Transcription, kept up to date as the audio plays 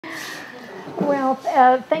Well,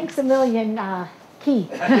 thanks a million,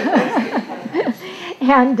 Keith.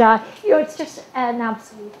 And, it's just an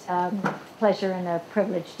absolute pleasure and a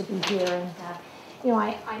privilege to be here. And,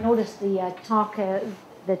 I noticed the talk,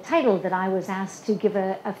 the title that I was asked to give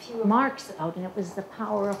a few remarks about, and it was the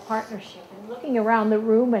power of partnership. And looking around the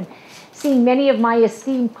room and seeing many of my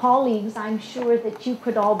esteemed colleagues, I'm sure that you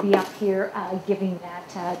could all be up here giving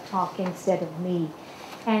that talk instead of me.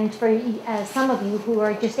 And for some of you who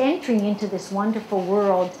are just entering into this wonderful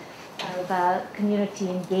world of community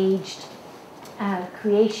engaged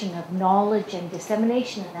creation of knowledge and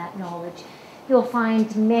dissemination of that knowledge, you'll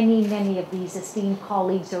find many, many of these esteemed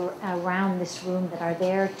colleagues around this room that are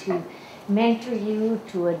there to mentor you,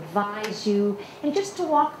 to advise you, and just to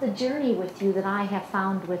walk the journey with you that I have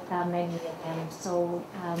found with many of them. So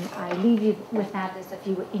I leave you with that as a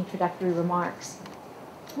few introductory remarks.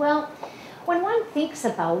 Well, when one thinks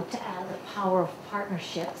about the power of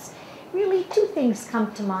partnerships, really two things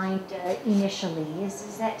come to mind initially.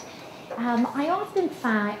 Is that I often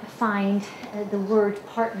find the word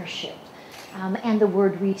partnership and the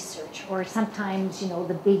word research, or sometimes,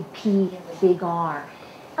 the big P and the big R.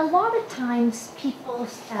 A lot of times people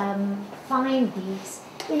find these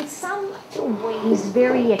in some ways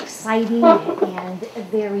very exciting and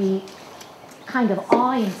very kind of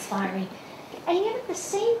awe-inspiring. And yet at the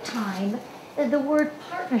same time, the word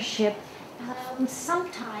partnership,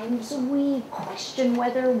 sometimes we question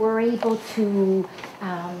whether we're able to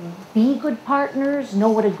be good partners, know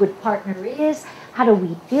what a good partner is, how do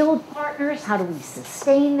we build partners, how do we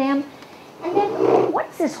sustain them, and then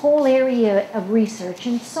what's this whole area of research?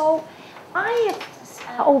 And so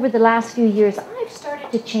over the last few years, I've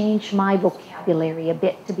started to change my vocabulary a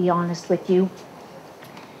bit, to be honest with you.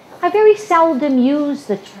 I very seldom use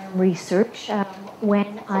the term research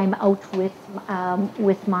when I'm out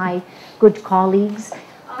with my good colleagues.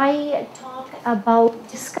 I talk about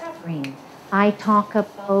discovering. I talk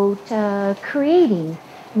about creating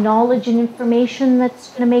knowledge and information that's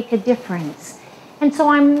going to make a difference. And so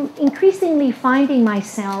I'm increasingly finding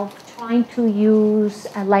myself trying to use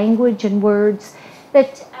language and words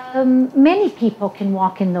that many people can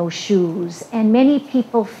walk in those shoes, and many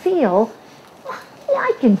people feel, yeah,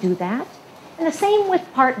 I can do that. And the same with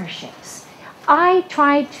partnerships. I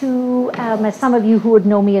try to, as some of you who would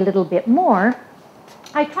know me a little bit more,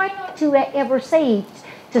 I try not to ever say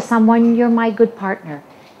to someone, you're my good partner,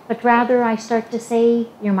 but rather I start to say,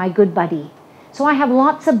 you're my good buddy. So I have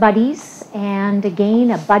lots of buddies, and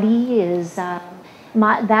again, a buddy is,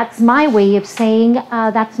 that's my way of saying,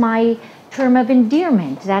 that's my term of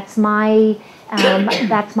endearment. That's my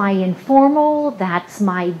informal, that's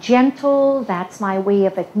my gentle, that's my way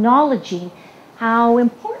of acknowledging how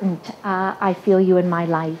important I feel you in my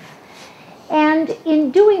life. And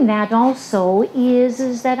in doing that also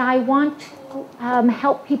is that I want to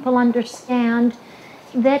help people understand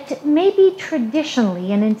that maybe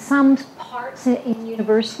traditionally, and in some parts in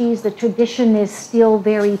universities, the tradition is still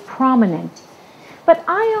very prominent. But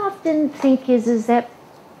I often think is that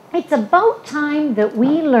it's about time that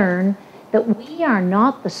we learn that we are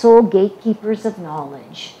not the sole gatekeepers of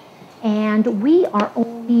knowledge, and we are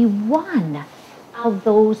only one of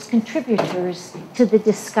those contributors to the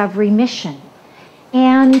discovery mission.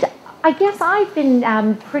 And I guess I've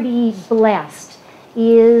been pretty blessed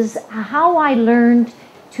is how I learned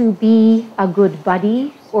to be a good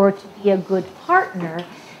buddy or to be a good partner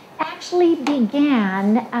actually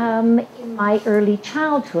began in my early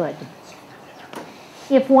childhood.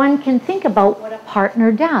 If one can think about what a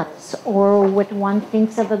partner does or what one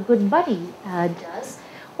thinks of a good buddy does,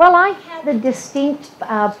 well, I had the distinct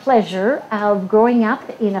pleasure of growing up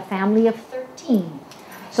in a family of 13.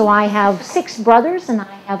 So I have 6 brothers and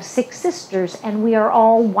I have 6 sisters, and we are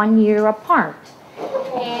all 1 year apart.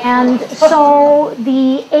 And so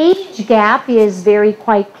the age gap is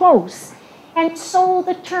quite close. And so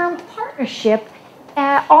the term partnership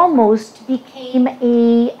almost became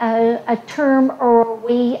a term or a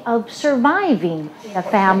way of surviving in a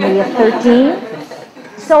family of 13.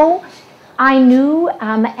 So I knew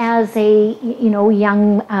as a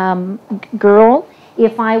young girl,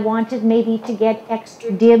 if I wanted maybe to get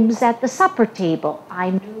extra dibs at the supper table,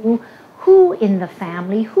 I knew who in the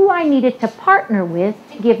family, who I needed to partner with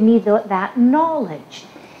to give me that knowledge.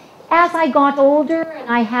 As I got older and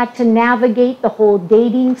I had to navigate the whole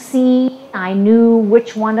dating scene, I knew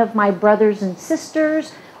which one of my brothers and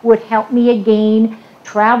sisters would help me again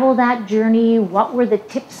travel that journey, what were the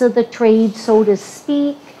tips of the trade, so to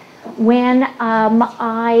speak. When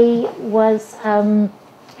I was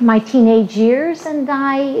my teenage years and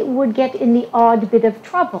I would get in the odd bit of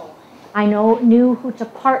trouble, I knew who to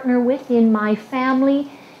partner with in my family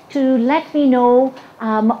to let me know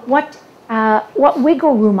what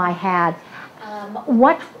wiggle room I had,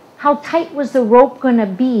 how tight was the rope going to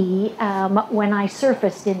be when I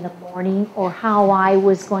surfaced in the morning, or how I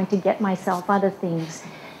was going to get myself out of things.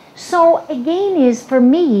 So again, is for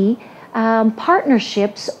me,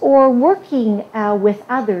 partnerships or working with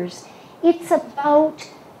others, it's about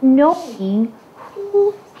knowing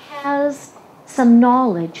who has some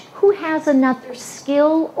knowledge, who has another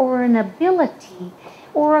skill or an ability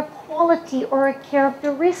or a quality or a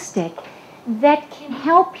characteristic that can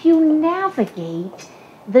help you navigate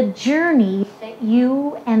the journey that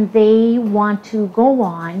you and they want to go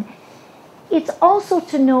on. It's also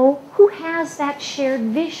to know who has that shared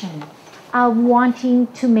vision of wanting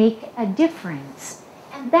to make a difference.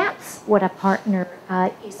 And that's what a partner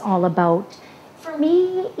is all about. For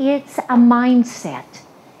me, it's a mindset,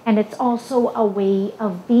 and it's also a way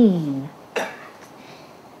of being.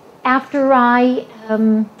 After I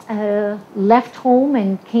left home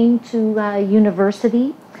and came to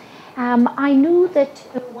university, I knew that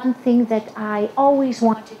one thing that I always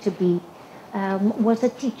wanted to be was a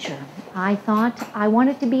teacher. I thought I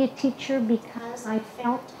wanted to be a teacher because I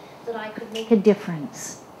felt that I could make a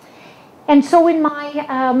difference. And so in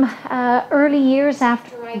my early years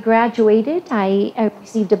after I graduated, I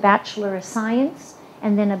received a Bachelor of Science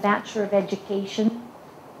and then a Bachelor of Education.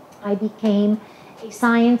 I became a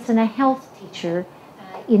science and a health teacher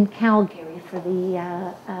in Calgary for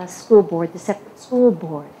the school board, the separate school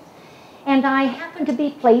board. And I happened to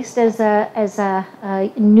be placed as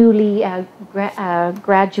a newly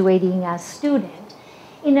graduating student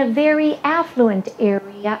in a very affluent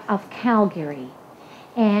area of Calgary.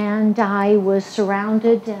 And I was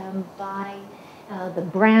surrounded by the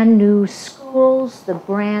brand new schools, the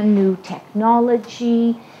brand new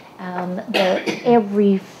technology,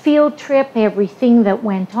 every field trip, everything that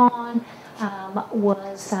went on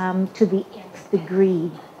was to the nth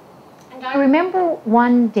degree. And I remember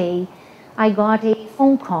one day I got a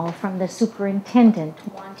phone call from the superintendent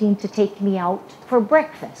wanting to take me out for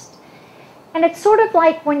breakfast. And it's sort of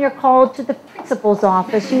like when you're called to the principal's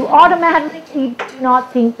office, you automatically do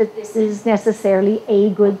not think that this is necessarily a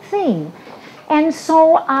good thing. And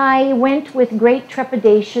so I went with great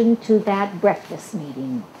trepidation to that breakfast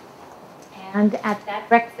meeting. And at that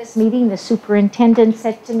breakfast meeting, the superintendent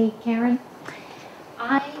said to me, "Karen,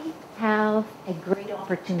 I have a great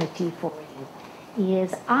opportunity for you.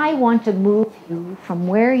 Is I want to move you from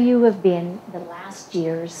where you have been the last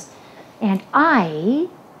years, and I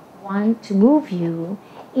want to move you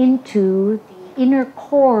into the inner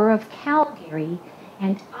core of Calgary,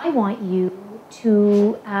 and I want you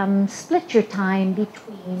to split your time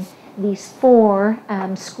between these four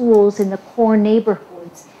schools in the core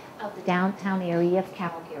neighborhoods of the downtown area of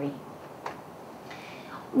Calgary."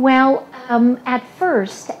 Well, at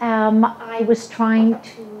first, I was trying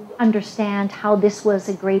to understand how this was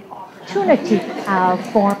a great opportunity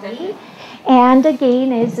for me. And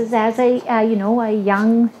again, as a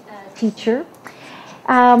young teacher.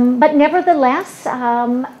 But nevertheless,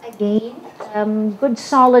 again, good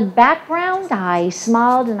solid background. I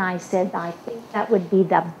smiled and I said, "I think that would be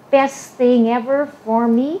the best thing ever for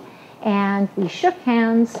me." And we shook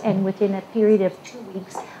hands, and within a period of 2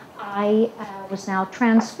 weeks, I was now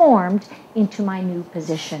transformed into my new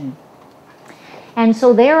position. And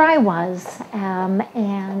so there I was,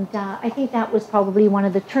 and I think that was probably one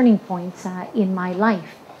of the turning points in my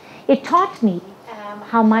life. It taught me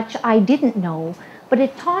how much I didn't know, but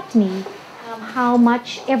it taught me how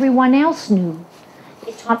much everyone else knew.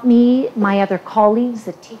 It taught me my other colleagues,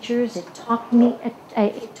 the teachers. It taught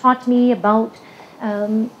me about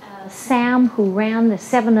Sam, who ran the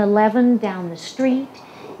 7-Eleven down the street.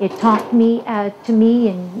 It taught me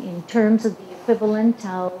in terms of the equivalent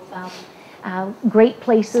of great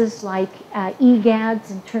places like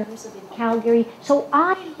EGADS in terms of in Calgary. So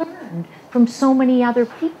I learned from so many other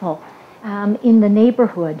people in the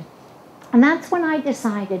neighborhood. And that's when I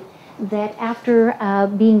decided that after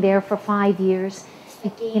being there for 5 years,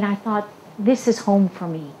 again, I thought, this is home for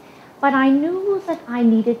me. But I knew that I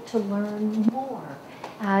needed to learn more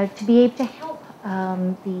to be able to help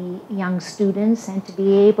the young students and to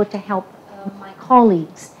be able to help my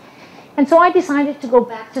colleagues. And so I decided to go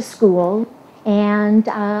back to school, and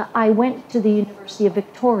I went to the University of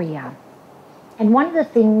Victoria. And one of the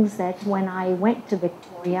things that when I went to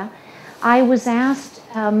Victoria, I was asked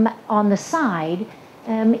on the side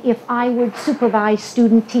if I would supervise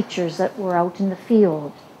student teachers that were out in the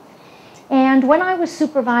field. And when I was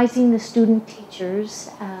supervising the student teachers,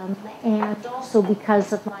 and also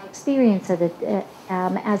because of my experience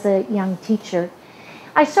as a young teacher,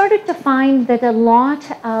 I started to find that a lot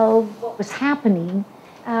of what was happening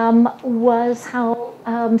was how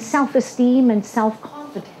self-esteem and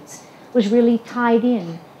self-confidence was really tied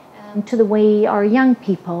in to the way our young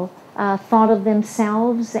people thought of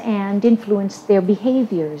themselves and influenced their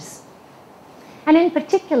behaviors. And in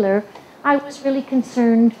particular, I was really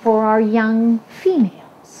concerned for our young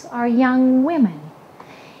females, our young women,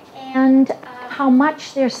 and how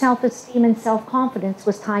much their self-esteem and self-confidence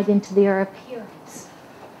was tied into their appearance.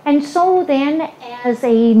 And so then, as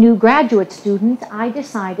a new graduate student, I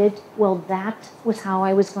decided, well, that was how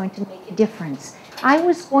I was going to make a difference. I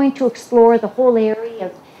was going to explore the whole area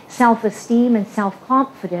of self-esteem and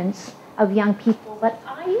self-confidence of young people, but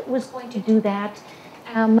I was going to do that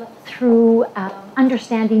through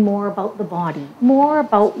understanding more about the body, more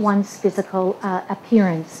about one's physical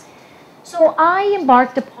appearance. So I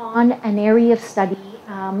embarked upon an area of study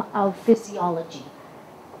of physiology.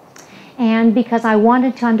 And because I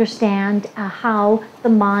wanted to understand how the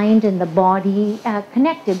mind and the body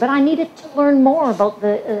connected, but I needed to learn more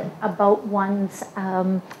about one's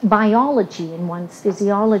biology and one's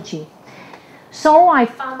physiology. So I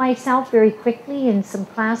found myself very quickly in some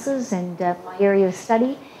classes and my area of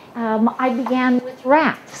study. I began with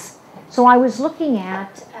rats. So I was looking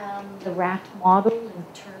at the rat model in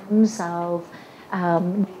terms of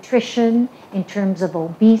nutrition, in terms of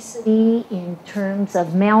obesity, in terms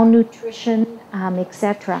of malnutrition,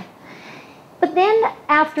 etc. But then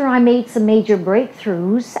after I made some major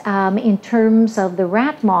breakthroughs in terms of the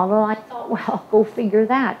rat model, I thought, well, go figure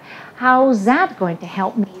that. How's that going to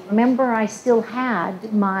help me? Remember, I still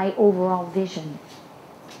had my overall vision.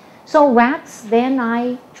 So rats, then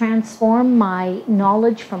I transformed my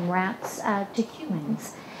knowledge from rats to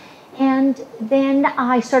humans. And then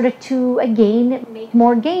I started to, again, make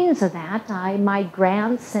more gains of that. My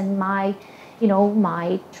grants and my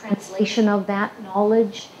translation of that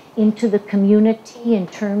knowledge into the community in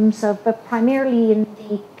terms of, but primarily in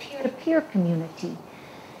the peer-to-peer community.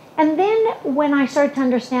 And then when I started to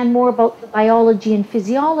understand more about the biology and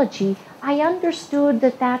physiology, I understood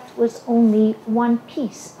that that was only one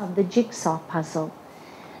piece of the jigsaw puzzle.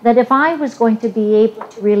 That if I was going to be able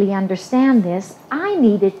to really understand this, I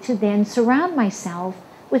needed to then surround myself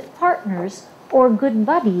with partners or good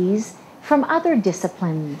buddies from other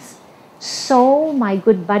disciplines. So my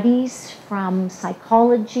good buddies from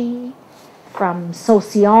psychology, from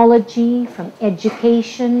sociology, from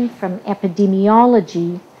education, from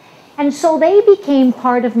epidemiology. And so they became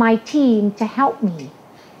part of my team to help me.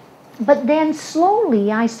 But then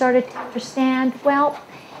slowly I started to understand, well,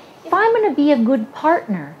 if I'm going to be a good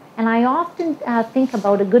partner, and I often think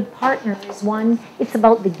about a good partner as one, it's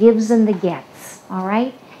about the gives and the gets, all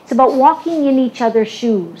right? It's about walking in each other's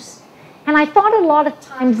shoes. And I thought a lot of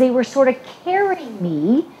times they were sort of carrying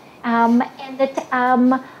me, and that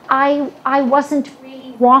I wasn't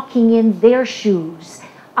really walking in their shoes.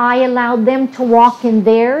 I allowed them to walk in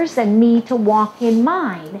theirs and me to walk in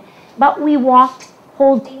mine. But we walked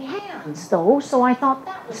holding hands, though, so I thought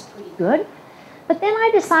that was pretty good. But then I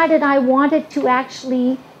decided I wanted to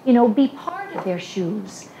actually, be part of their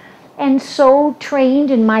shoes. And so trained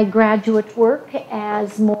in my graduate work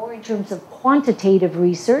as more in terms of quantitative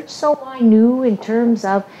research, so I knew in terms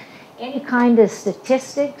of any kind of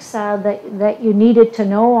statistics that you needed to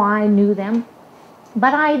know, I knew them.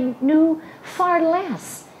 But I knew far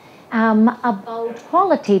less about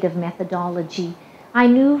qualitative methodology. I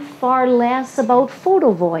knew far less about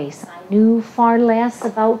photo voice. I knew far less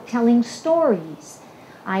about telling stories.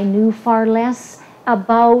 I knew far less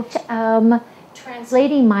about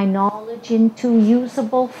translating my knowledge into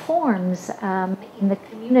usable forms in the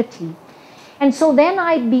community. And so then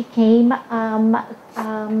I became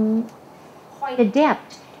quite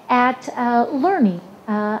adept at learning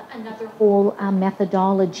another whole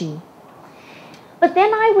methodology. But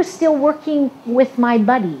then I was still working with my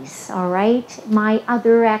buddies, all right, my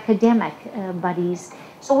other academic buddies.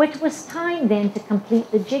 So it was time then to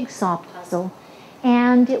complete the jigsaw puzzle.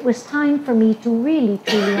 And it was time for me to really,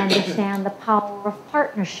 truly understand the power of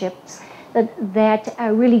partnerships that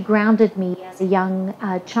really grounded me as a young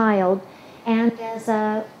child and as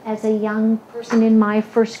a young person in my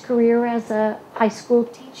first career as a high school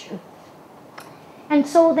teacher. And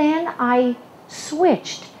so then I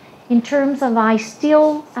switched in terms of I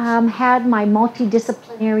still had my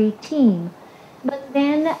multidisciplinary team, but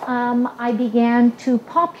then I began to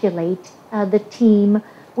populate the team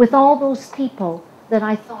with all those people that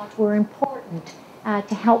I thought were important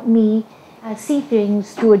to help me see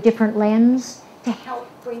things through a different lens, to help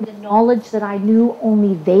bring the knowledge that I knew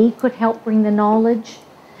only they could help bring the knowledge.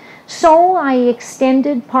 So I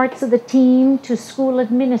extended parts of the team to school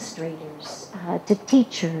administrators, to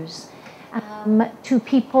teachers, to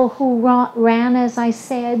people who ran, as I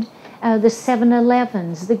said, the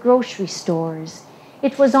 7-Elevens, the grocery stores.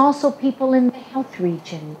 It was also people in the health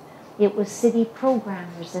region. It was city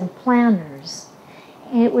programmers and planners.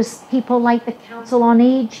 It was people like the Council on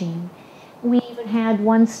Aging. We even had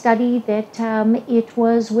one study that it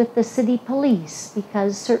was with the city police,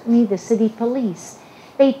 because certainly the city police,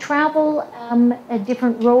 they travel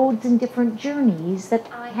different roads and different journeys that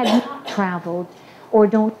I had not traveled or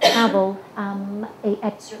don't travel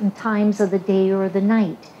at certain times of the day or the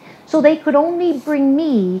night. So they could only bring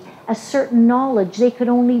me a certain knowledge. They could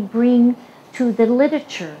only bring to the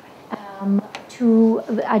literature, to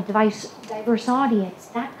a diverse audience,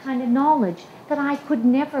 that kind of knowledge that I could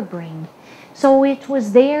never bring. So it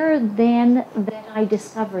was there then that I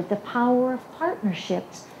discovered the power of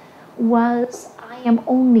partnerships was I am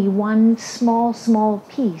only one small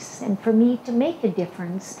piece. And for me to make a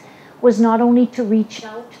difference was not only to reach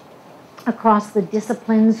out across the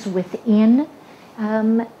disciplines within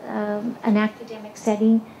an academic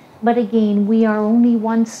setting, but again, we are only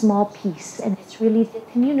one small piece, and it's really the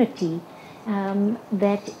community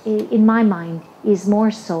that, in my mind, is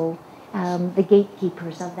more so the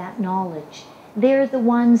gatekeepers of that knowledge. They're the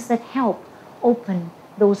ones that help open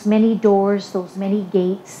those many doors, those many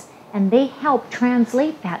gates, and they help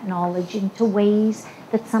translate that knowledge into ways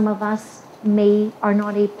that some of us are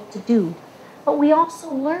not able to do. But we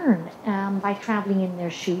also learn by traveling in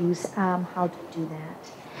their shoes how to do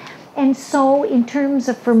that. And so in terms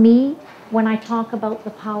of, for me, when I talk about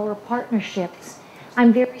the power of partnerships,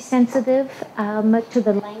 I'm very sensitive to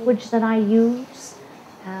the language that I use,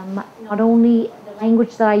 not only the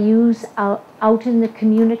language that I use out in the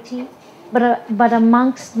community, but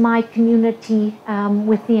amongst my community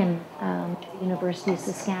within the University of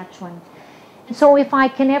Saskatchewan. And so if I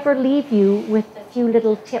can ever leave you with a few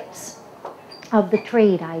little tips of the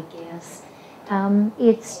trade, I guess,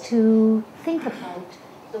 it's to think about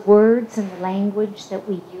the words and the language that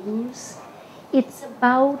we use. It's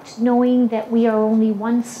about knowing that we are only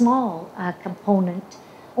one small component,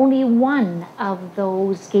 only one of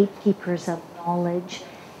those gatekeepers of knowledge,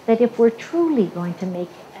 that if we're truly going to make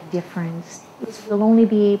a difference, we'll only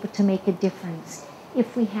be able to make a difference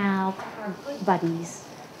if we have our good buddies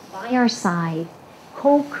by our side,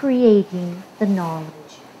 co-creating the knowledge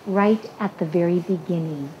right at the very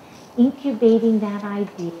beginning, incubating that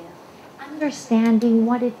idea, understanding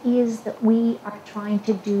what it is that we are trying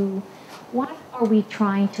to do, what are we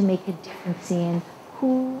trying to make a difference in,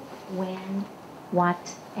 who, when,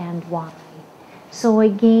 what, and why. So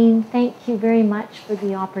again, thank you very much for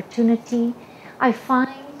the opportunity. I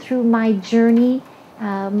find through my journey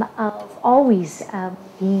of always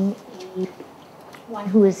being one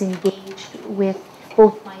who is engaged with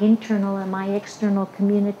both my internal and my external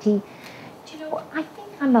community, I think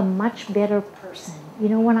I'm a much better person.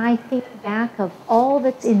 When I think back of all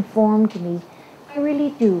that's informed me, I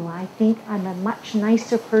really do. I think I'm a much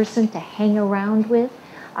nicer person to hang around with.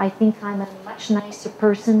 I think I'm a much nicer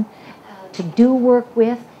person to do work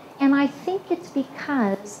with. And I think it's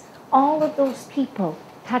because all of those people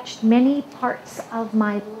touched many parts of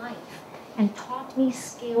my life and taught me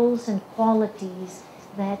skills and qualities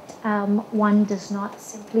that one does not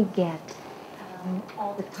simply get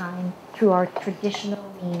all the time through our traditional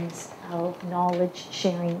means of knowledge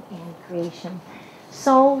sharing and creation.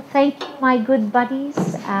 So thank you, my good buddies.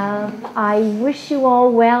 I wish you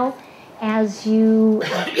all well as you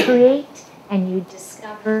create and you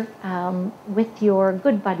discover with your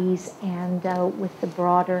good buddies and with the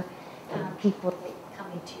broader people that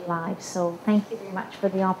come into your lives. So thank you very much for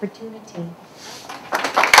the opportunity.